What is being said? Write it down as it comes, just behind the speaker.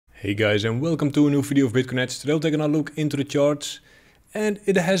Hey guys, and welcome to a new video of Bitcoin. Today we'll take another look into the charts, and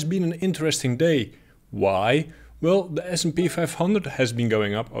it has been an interesting day. Why? Well, the S&P 500 has been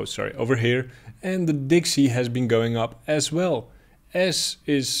going up, over here, and the Dixie has been going up as well, as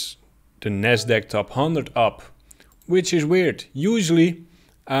is the Nasdaq Top 100 up, which is weird. Usually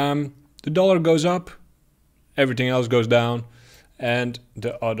the dollar goes up, everything else goes down, and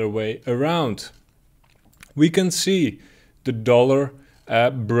the other way around. We can see the dollar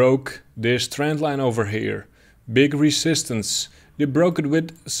broke this trend line over here. Big resistance. They broke it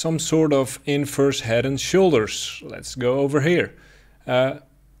with some sort of inverse head and shoulders. Let's go over here.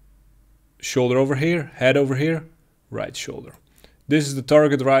 Shoulder over here, head over here, right shoulder. This is the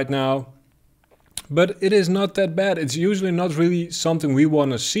target right now. But it is not that bad. It's usually not really something we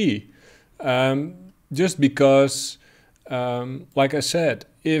want to see. Just because, like I said,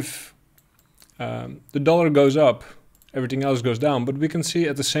 if the dollar goes up, everything else goes down. But we can see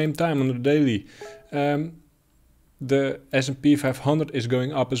at the same time on the daily, the S&P 500 is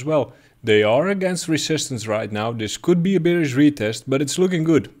going up as well. They are against resistance right now. This could be a bearish retest, but it's looking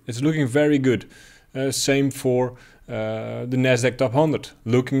good. It's looking very good. Same for the Nasdaq Top 100.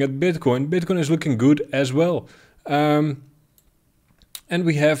 Looking at Bitcoin, Bitcoin is looking good as well. And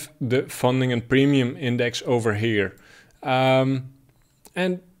we have the funding and premium index over here. And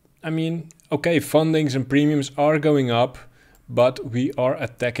I mean, okay, fundings and premiums are going up, but we are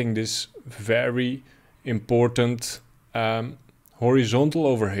attacking this very important horizontal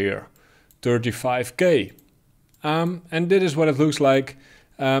over here, 35K. And this is what it looks like.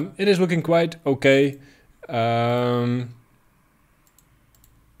 It is looking quite okay.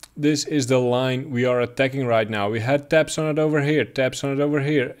 This is the line we are attacking right now. We had taps on it over here, taps on it over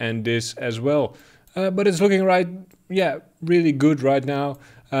here, and this as well. But it's looking really good right now.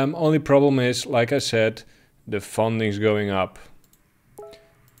 Only problem is, like I said, the funding's going up.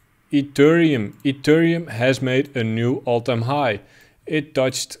 Ethereum has made a new all-time high. It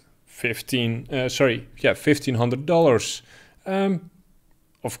touched $1,500.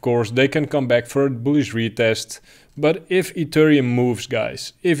 Of course, they can come back for a bullish retest. But if Ethereum moves,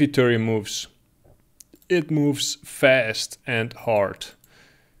 guys, if Ethereum moves, it moves fast and hard.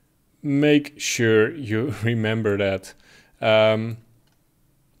 Make sure you remember that.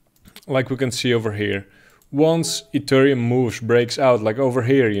 Like we can see over here, once Ethereum moves, breaks out, like over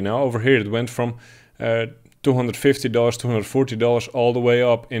here, over here it went from $250, $240 all the way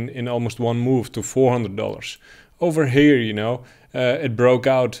up in almost one move to $400. Over here, it broke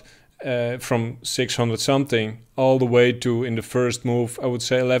out from 600 something all the way to, in the first move, I would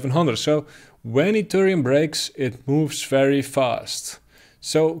say 1100. So when Ethereum breaks, it moves very fast.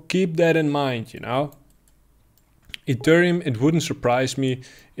 So keep that in mind, Ethereum, it wouldn't surprise me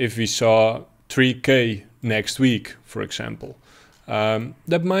if we saw 3K next week, for example.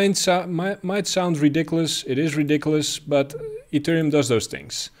 That might sound ridiculous. It is ridiculous, but Ethereum does those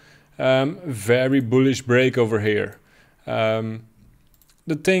things. Very bullish break over here. The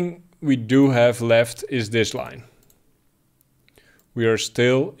thing we do have left is this line. We are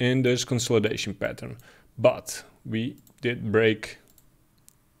still in this consolidation pattern, but we did break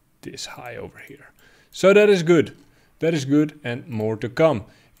this high over here. So that is good. That is good, and more to come.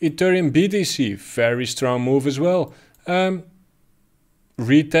 Ethereum BTC, very strong move as well.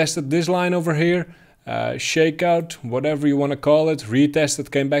 Retested this line over here. Shakeout, whatever you want to call it. Retested,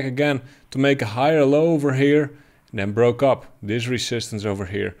 came back again to make a higher low over here. And then broke up this resistance over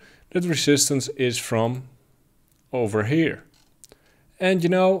here. That resistance is from over here. And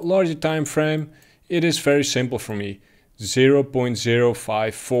larger time frame, it is very simple for me.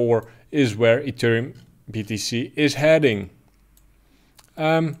 0.054 is where Ethereum BTC is heading.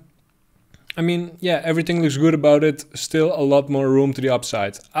 I mean, everything looks good about it. Still a lot more room to the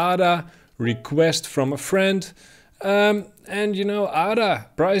upside. ADA, request from a friend. And ADA,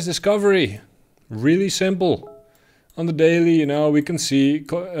 price discovery. Really simple. On the daily, we can see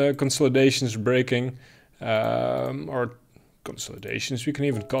consolidations breaking. Or consolidations, we can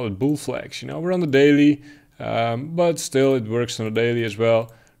even call it bull flags. We're on the daily, but still it works on the daily as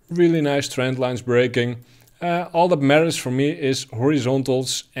well. Really nice trend lines breaking. All that matters for me is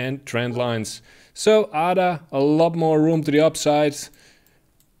horizontals and trend lines. So ADA, a lot more room to the upside.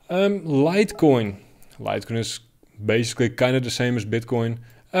 Litecoin is basically kind of the same as Bitcoin,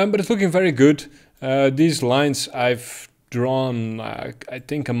 but it's looking very good. These lines I've drawn, I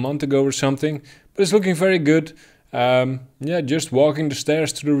think a month ago or something, but it's looking very good. Just walking the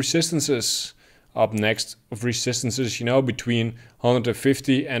stairs to the resistances. Up next of resistances, between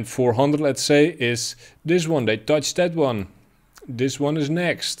 150 and 400, let's say, is this one. They touched that one. This one is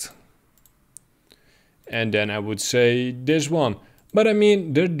next. And then I would say this one. But I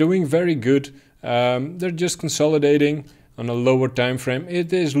mean, they're doing very good. They're just consolidating on a lower time frame.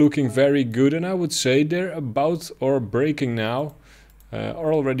 It is looking very good, and I would say they're about or breaking now,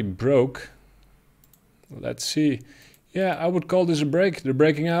 or already broke. Let's see. Yeah, I would call this a break. They're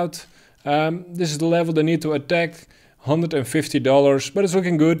breaking out. This is the level they need to attack, $150, but it's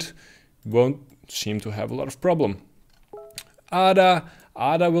looking good. Won't seem to have a lot of problem.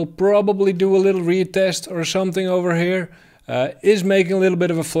 aave will probably do a little retest or something over here. Is making a little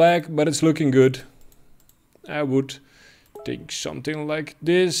bit of a flag, but it's looking good. I would think something like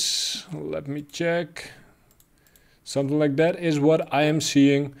this. Let me check. Something like that is what I am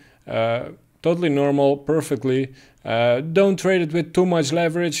seeing. Totally normal, perfectly. Don't trade it with too much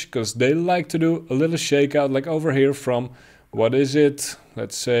leverage, because they like to do a little shakeout, like over here from, what is it?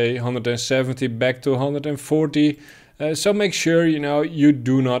 Let's say 170 back to 140. So make sure, you know, you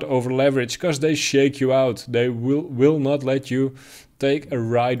do not over leverage, because they shake you out. They will not let you take a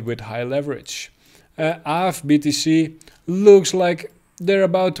ride with high leverage. aave BTC looks like they're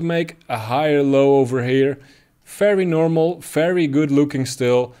about to make a higher low over here. Very normal, very good looking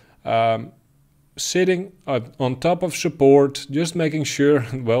still. Sitting on top of support, just making sure,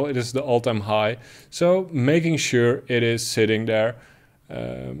 well, it is the all-time high, so making sure it is sitting there.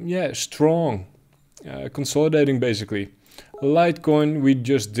 Yeah, strong, consolidating basically. Litecoin, we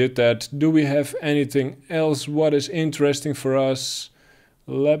just did that. Do we have anything else what is interesting for us?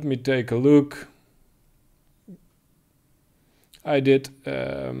 Let me take a look. I did,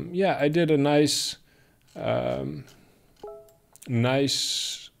 yeah, I did a nice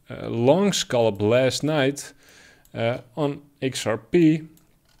long scalp last night on XRP.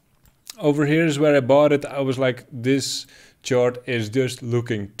 Over here is where I bought it. I was like, this chart is just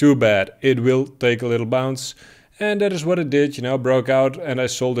looking too bad. It will take a little bounce. And that is what it did, you know, broke out, and I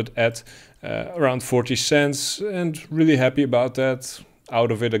sold it at around 40 cents, and really happy about that,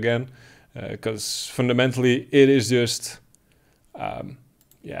 out of it again, because fundamentally it is just,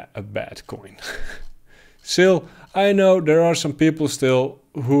 yeah, a bad coin. Still, I know there are some people still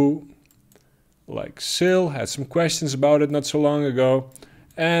who, like Sil, had some questions about it not so long ago.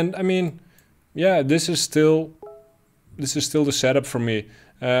 And I mean, yeah, this is still the setup for me.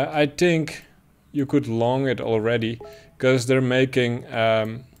 I think you could long it already, because they're making,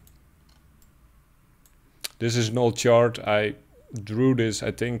 this is an old chart. I drew this,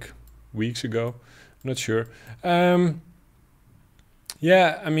 I think, weeks ago. I'm not sure.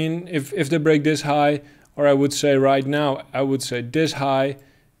 Yeah, I mean, if they break this high, or I would say right now, I would say this high,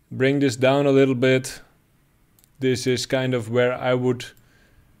 bring this down a little bit. This is kind of where I would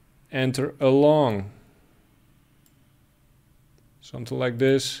enter along. Something like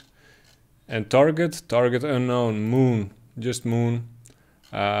this. And target unknown, moon, just moon.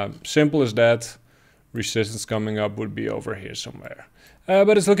 Simple as that. Resistance coming up would be over here somewhere.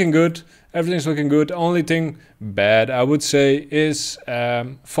 But it's looking good. Everything's looking good. Only thing bad, I would say, is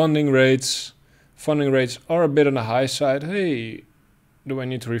funding rates. Funding rates are a bit on the high side. Hey, do I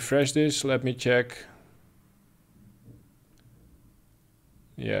need to refresh this? Let me check.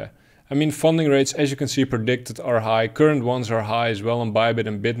 Yeah, I mean, funding rates, as you can see, predicted are high. Current ones are high as well on Bybit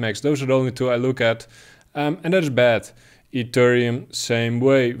and Bitmex. Those are the only two I look at. And that is bad. Ethereum, same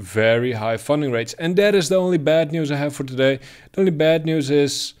way, very high funding rates. And that is the only bad news I have for today. The only bad news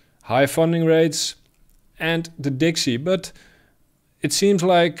is high funding rates and the Dixie. But it seems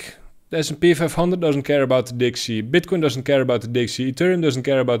like the S&P 500 doesn't care about the Dixie. Bitcoin doesn't care about the Dixie. Ethereum doesn't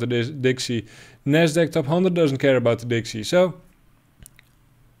care about the Dixie. Nasdaq Top 100 doesn't care about the Dixie. So,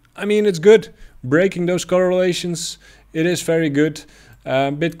 I mean, it's good. Breaking those correlations, it is very good.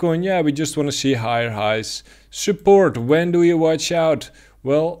 Bitcoin, yeah, we just want to see higher highs. Support, when do you watch out?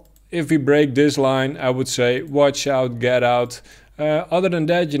 Well, if we break this line, I would say watch out, get out. Other than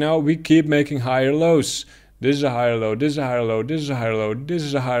that, you know, we keep making higher lows. This is a higher low, this is a higher low, this is a higher low, this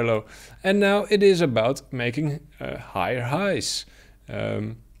is a higher low. And now it is about making higher highs.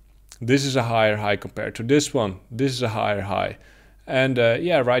 This is a higher high compared to this one. This is a higher high. And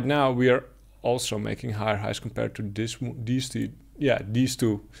yeah, right now we are also making higher highs compared to these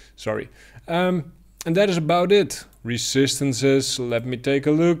two, sorry. And that is about it. Resistances, let me take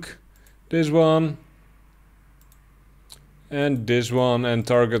a look. This one. And this one, and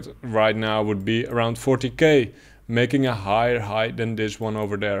target right now would be around 40k, making a higher high than this one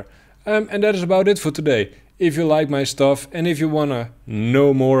over there. And that is about it for today. If you like my stuff and if you want to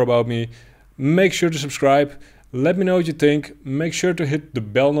know more about me, make sure to subscribe. Let me know what you think. Make sure to hit the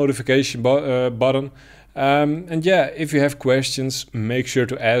bell notification button. And yeah, if you have questions, make sure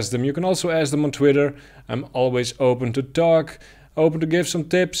to ask them. You can also ask them on Twitter. I'm always open to talk. open to give some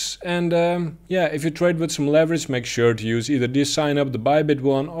tips. And yeah, if you trade with some leverage, make sure to use either the sign up, the Bybit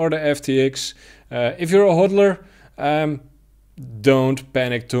one, or the FTX. If you're a hodler, don't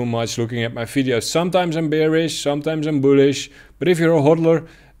panic too much looking at my videos. Sometimes I'm bearish, sometimes I'm bullish, but if you're a hodler,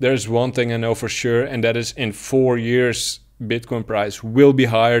 there's one thing I know for sure, and that is in 4 years Bitcoin price will be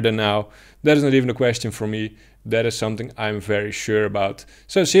higher than now. That is not even a question for me. That is something I'm very sure about.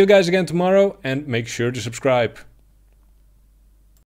 So see you guys again tomorrow, and make sure to subscribe.